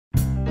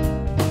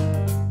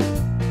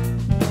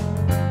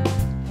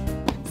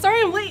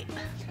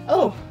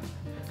Oh,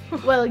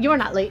 well, you're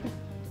not late.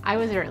 I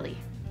was early.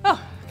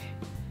 Oh, okay.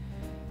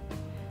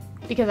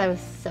 Because I was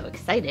so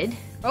excited.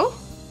 Oh?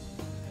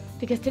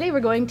 Because today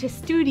we're going to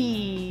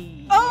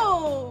study.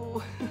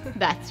 Oh!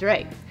 That's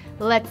right.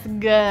 Let's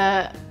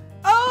go.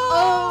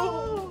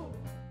 Oh!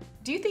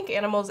 Do you think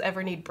animals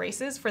ever need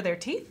braces for their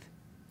teeth?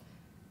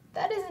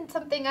 That isn't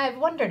something I've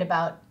wondered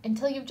about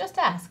until you've just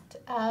asked.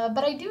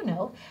 But I do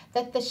know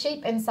that the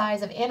shape and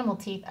size of animal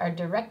teeth are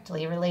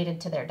directly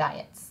related to their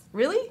diets.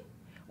 Really?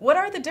 What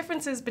are the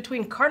differences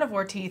between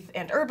carnivore teeth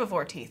and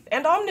herbivore teeth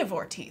and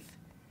omnivore teeth?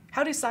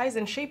 How do size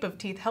and shape of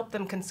teeth help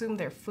them consume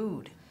their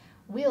food?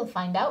 We'll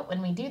find out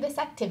when we do this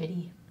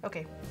activity.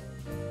 Okay.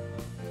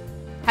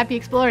 Happy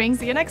exploring.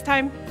 See you next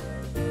time.